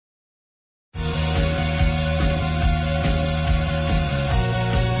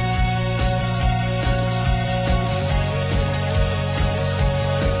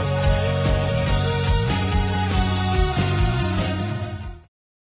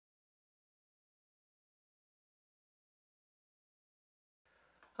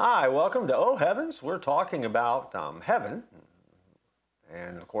Hi, welcome to Oh Heavens. We're talking about heaven.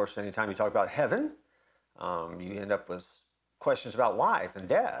 And of course, anytime you talk about heaven, you end up with questions about life and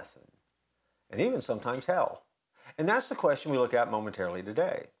death, and even sometimes hell. And that's the question we look at momentarily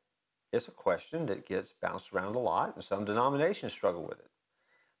today. It's a question that gets bounced around a lot, and some denominations struggle with it.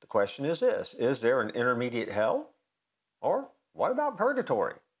 The question is this: is there an intermediate hell? Or what about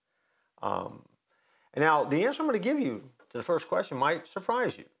purgatory? Um, and now, the answer I'm going to give you to the first question might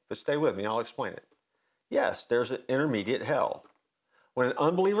surprise you, but stay with me, I'll explain it. Yes, there's an intermediate hell. When an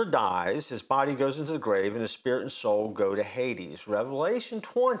unbeliever dies, his body goes into the grave and his spirit and soul go to Hades. Revelation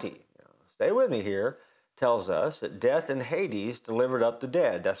 20, stay with me here, tells us that death and Hades delivered up the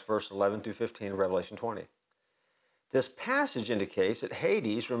dead. That's verse 11 through 15 of Revelation 20. This passage indicates that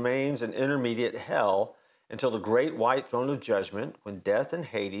Hades remains an intermediate hell until the great white throne of judgment, when death and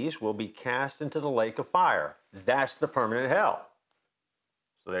Hades will be cast into the lake of fire. That's the permanent hell.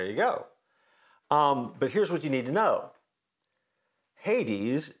 So there you go. But here's what you need to know.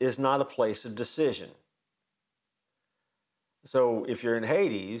 Hades is not a place of decision. So if you're in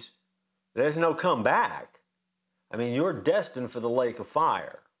Hades, there's no come back. I mean, you're destined for the lake of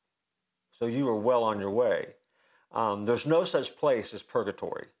fire. So you are well on your way. There's no such place as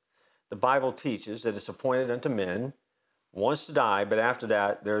purgatory. The Bible teaches that it's appointed unto men once to die, but after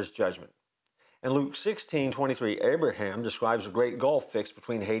that, there's judgment. In Luke 16:23, Abraham describes a great gulf fixed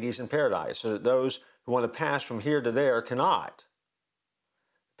between Hades and paradise, so that those who want to pass from here to there cannot.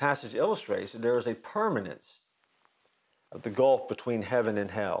 The passage illustrates that there is a permanence of the gulf between heaven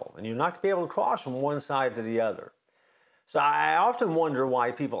and hell, and you're not going to be able to cross from one side to the other. So I often wonder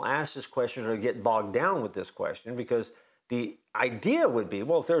why people ask this question or get bogged down with this question, because the idea would be,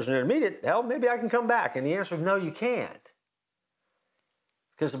 well, if there's an intermediate hell, maybe I can come back. And the answer is no, you can't.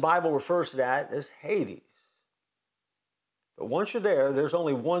 Because the Bible refers to that as Hades. But once you're there, there's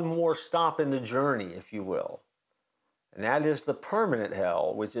only one more stop in the journey, if you will. And that is the permanent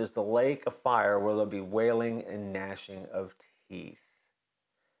hell, which is the lake of fire where there'll be wailing and gnashing of teeth.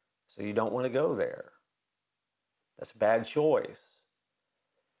 So you don't want to go there. That's a bad choice.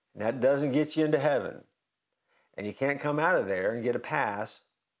 And that doesn't get you into heaven. And you can't come out of there and get a pass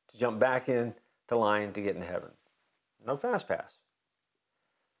to jump back into line to get into heaven. No fast pass.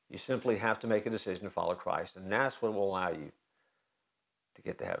 You simply have to make a decision to follow Christ, and that's what will allow you to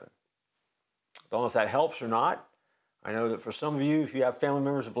get to heaven. Don't know if that helps or not. I know that for some of you, if you have family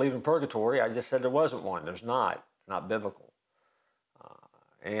members that believe in purgatory, I just said there wasn't one. There's not. It's not biblical.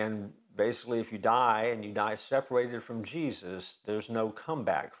 And basically, if you die and you die separated from Jesus, there's no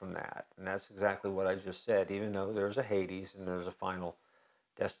comeback from that. And that's exactly what I just said, even though there's a Hades and there's a final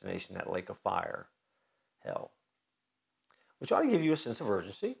destination, that lake of fire, hell. Which ought to give you a sense of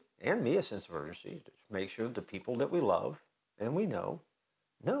urgency, and me a sense of urgency, to make sure the people that we love and we know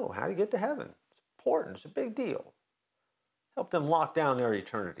how to get to heaven. It's important. It's a big deal. Help them lock down their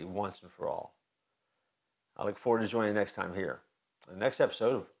eternity once and for all. I look forward to joining you next time here, the next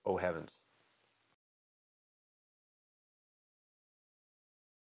episode of Oh Heavens.